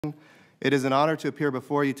It is an honor to appear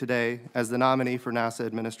before you today as the nominee for NASA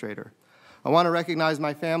Administrator. I want to recognize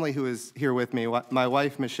my family who is here with me, my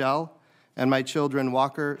wife, Michelle, and my children,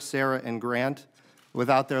 Walker, Sarah, and Grant.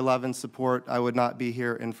 Without their love and support, I would not be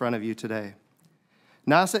here in front of you today.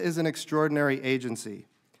 NASA is an extraordinary agency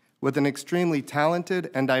with an extremely talented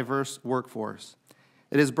and diverse workforce.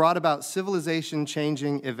 It has brought about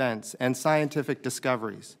civilization-changing events and scientific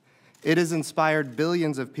discoveries. It has inspired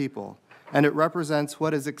billions of people, and it represents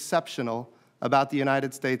what is exceptional about the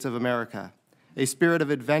United States of America: a spirit of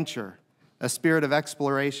adventure, a spirit of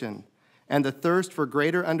exploration, and the thirst for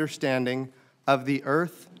greater understanding of the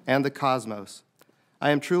Earth and the cosmos.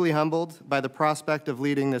 I am truly humbled by the prospect of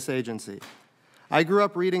leading this agency. I grew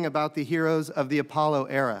up reading about the heroes of the Apollo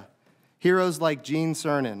era, heroes like Gene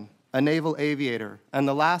Cernan, a naval aviator, and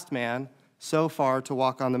the last man so far to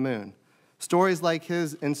walk on the moon. Stories like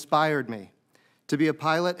his inspired me to be a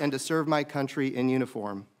pilot and to serve my country in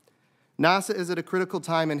uniform. NASA is at a critical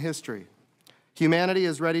time in history. Humanity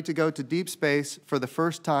is ready to go to deep space for the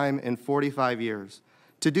first time in 45 years.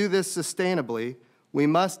 To do this sustainably, we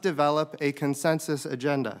must develop a consensus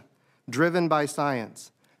agenda driven by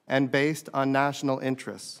science and based on national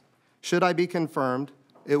interests. Should I be confirmed,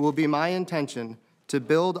 it will be my intention to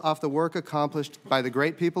build off the work accomplished by the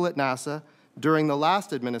great people at NASA during the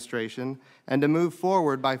last administration and to move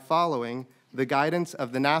forward by following the guidance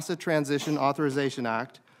of the NASA Transition Authorization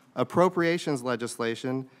Act, appropriations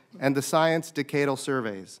legislation, and the science decadal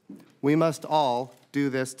surveys. We must all do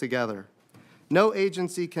this together. No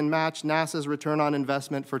agency can match NASA's return on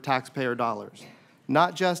investment for taxpayer dollars,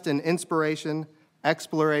 not just in inspiration,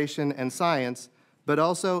 exploration, and science, but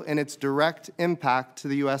also in its direct impact to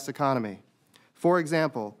the U.S. economy. For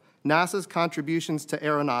example, NASA's contributions to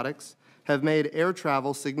aeronautics have made air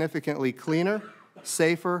travel significantly cleaner,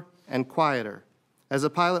 safer, and quieter. As a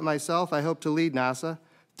pilot myself, I hope to lead NASA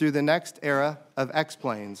through the next era of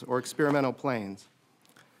X-planes, or experimental planes.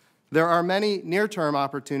 There are many near-term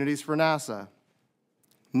opportunities for NASA,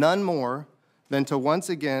 none more than to once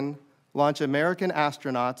again launch American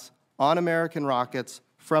astronauts on American rockets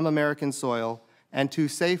from American soil and to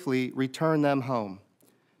safely return them home.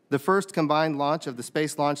 The first combined launch of the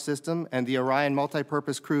Space Launch System and the Orion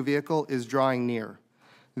Multipurpose Crew Vehicle is drawing near.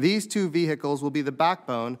 These two vehicles will be the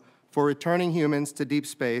backbone for returning humans to deep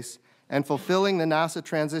space and fulfilling the NASA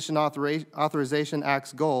Transition Authorization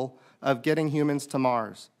Act's goal of getting humans to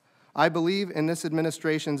Mars. I believe in this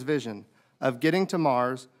administration's vision of getting to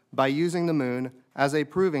Mars by using the moon as a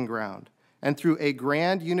proving ground and through a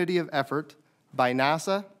grand unity of effort by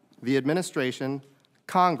NASA, the administration,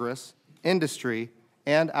 Congress, industry,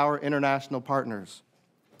 and our international partners.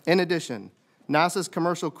 In addition, NASA's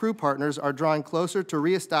commercial crew partners are drawing closer to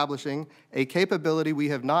reestablishing a capability we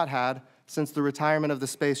have not had since the retirement of the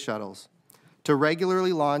space shuttles, to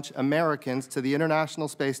regularly launch Americans to the International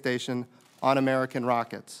Space Station on American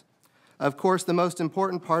rockets. Of course, the most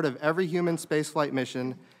important part of every human spaceflight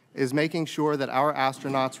mission is making sure that our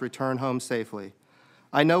astronauts return home safely.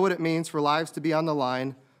 I know what it means for lives to be on the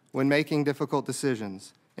line when making difficult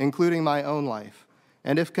decisions, including my own life.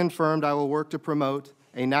 And if confirmed, I will work to promote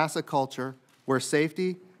a NASA culture where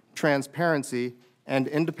safety, transparency, and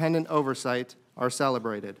independent oversight are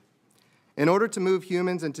celebrated. In order to move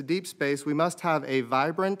humans into deep space, we must have a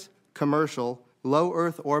vibrant, commercial, low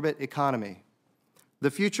Earth orbit economy.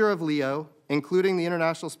 The future of LEO, including the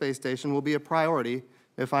International Space Station, will be a priority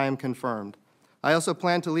if I am confirmed. I also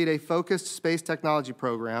plan to lead a focused space technology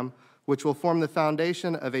program which will form the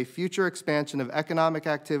foundation of a future expansion of economic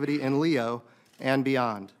activity in LEO and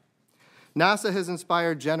beyond. NASA has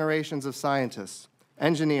inspired generations of scientists,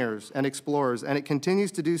 engineers, and explorers, and it continues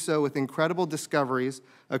to do so with incredible discoveries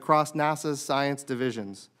across NASA's science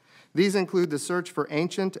divisions. These include the search for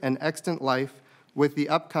ancient and extant life with the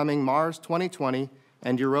upcoming Mars 2020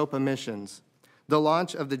 and Europa missions, the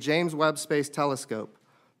launch of the James Webb Space Telescope,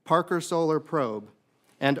 Parker Solar Probe,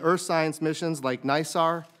 and Earth science missions like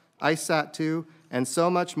NISAR, ICESat-2, and so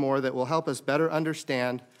much more that will help us better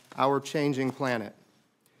understand our changing planet.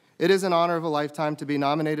 It is an honor of a lifetime to be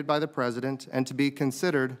nominated by the President and to be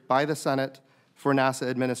considered by the Senate for NASA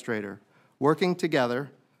Administrator. Working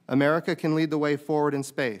together, America can lead the way forward in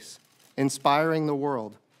space, inspiring the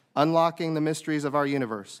world, unlocking the mysteries of our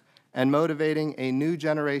universe, and motivating a new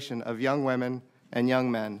generation of young women and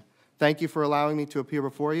young men. Thank you for allowing me to appear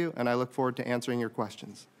before you, and I look forward to answering your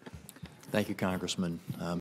questions. Thank you, Congressman.